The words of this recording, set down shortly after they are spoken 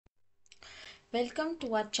Welcome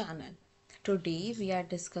to our channel. Today we are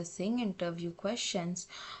discussing interview questions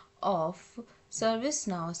of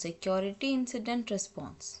ServiceNow Security Incident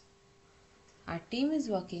Response. Our team is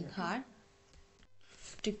working hard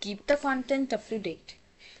to keep the content up to date.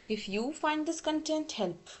 If you find this content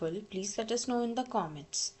helpful, please let us know in the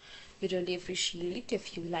comments. We really appreciate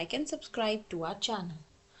if you like and subscribe to our channel.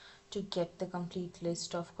 To get the complete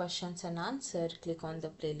list of questions and answers, click on the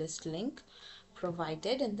playlist link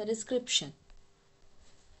provided in the description.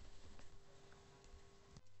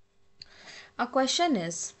 Our question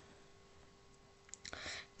is,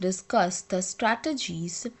 discuss the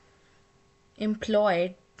strategies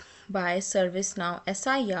employed by ServiceNow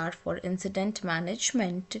SIR for incident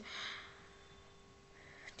management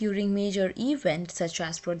during major events such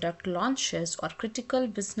as product launches or critical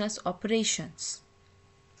business operations.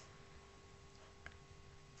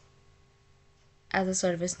 As a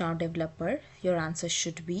ServiceNow developer, your answer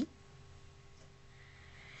should be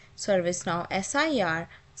ServiceNow SIR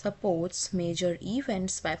supports major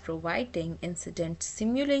events by providing incident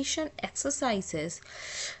simulation exercises,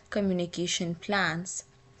 communication plans,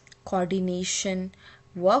 coordination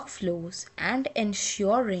workflows, and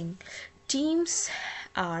ensuring teams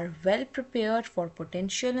are well prepared for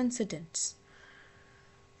potential incidents.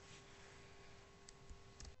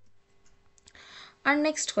 Our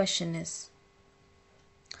next question is,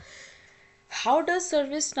 how does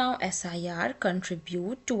ServiceNow SIR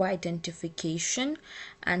contribute to identification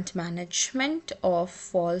and management of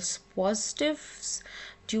false positives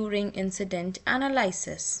during incident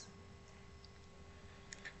analysis?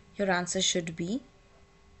 Your answer should be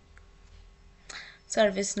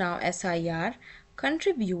ServiceNow SIR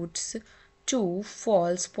contributes to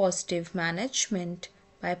false positive management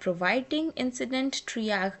by providing incident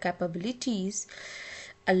triage capabilities,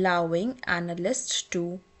 allowing analysts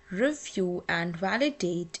to review and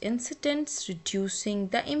validate incidents, reducing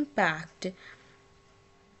the impact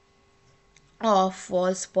of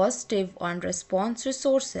false positive on response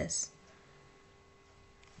resources.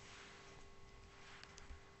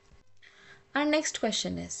 Our next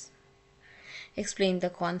question is, explain the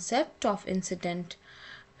concept of incident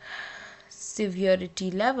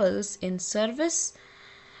severity levels in ServiceNow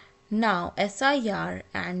SIR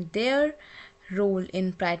and their role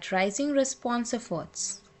in prioritizing response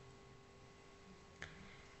efforts.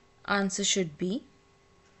 Answer should be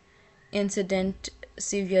incident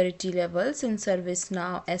severity levels in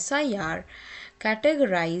ServiceNow SIR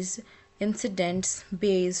categorize incidents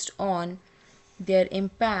based on their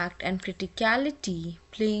impact and criticality,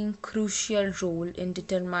 playing a crucial role in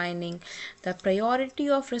determining the priority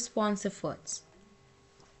of response efforts.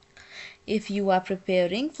 If you are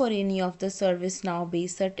preparing for any of the ServiceNow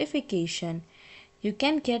based certification, you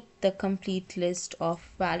can get the complete list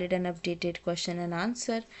of valid and updated question and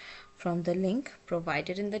answer from the link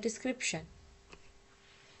provided in the description.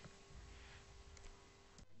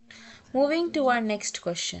 Moving to our next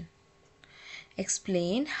question.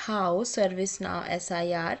 Explain how ServiceNow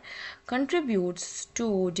SIR contributes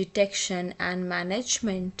to detection and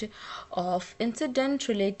management of incidents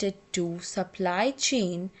related to supply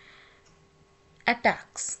chain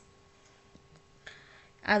attacks.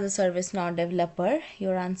 As a ServiceNow developer,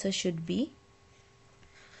 your answer should be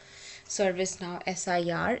ServiceNow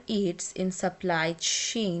SIR aids in supply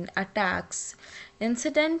chain attacks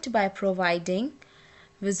incident by providing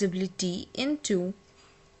visibility into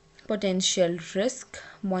potential risk,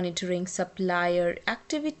 monitoring supplier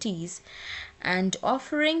activities, and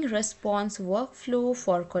offering response workflow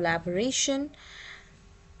for collaboration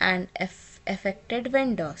and affected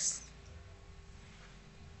vendors.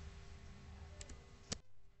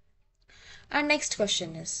 Our next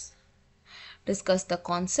question is, discuss the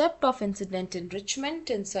concept of incident enrichment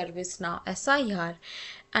in ServiceNow SIR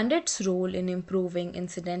and its role in improving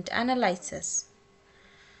incident analysis.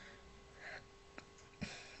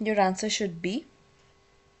 Your answer should be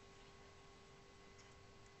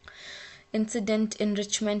incident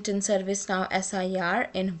enrichment in ServiceNow SIR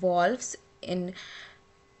involves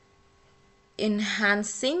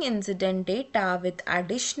enhancing incident data with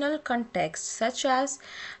additional context such as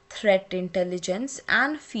threat intelligence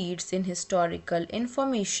and feeds in historical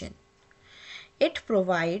information. It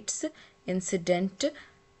provides incident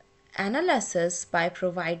analysis by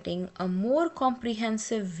providing a more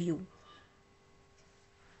comprehensive view.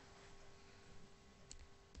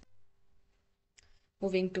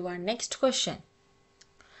 Moving to our next question.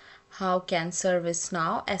 How can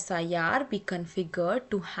ServiceNow SIR be configured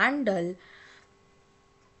to handle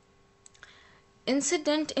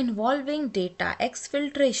incident involving data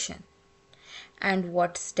exfiltration, and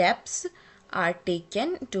what steps are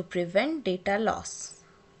taken to prevent data loss?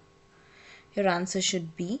 Your answer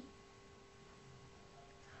should be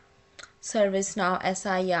ServiceNow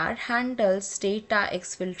SIR handles data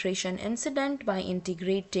exfiltration incident by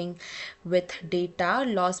integrating with data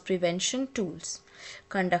loss prevention tools,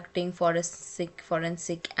 conducting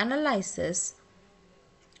forensic analysis,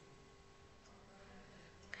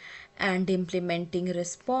 and implementing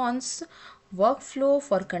response workflow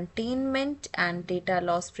for containment and data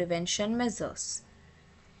loss prevention measures.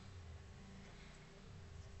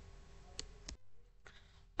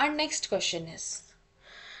 Our next question is,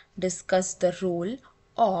 discuss the role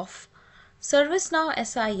of ServiceNow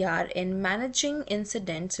SIR in managing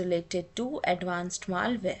incidents related to advanced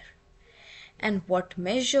malware and what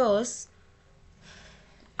measures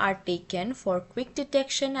are taken for quick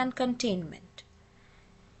detection and containment.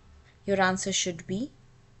 Your answer should be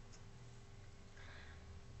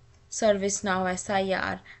ServiceNow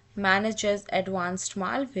SIR manages advanced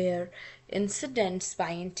malware incidents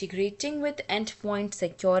by integrating with endpoint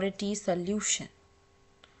security solution,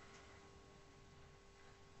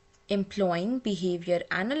 employing behavior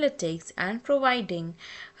analytics, and providing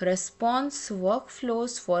response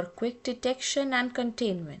workflows for quick detection and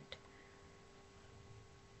containment.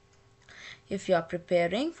 If you are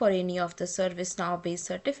preparing for any of the ServiceNow based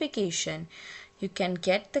certification, you can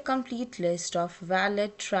get the complete list of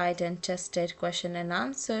valid, tried and tested question and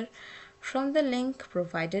answer from the link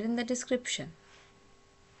provided in the description.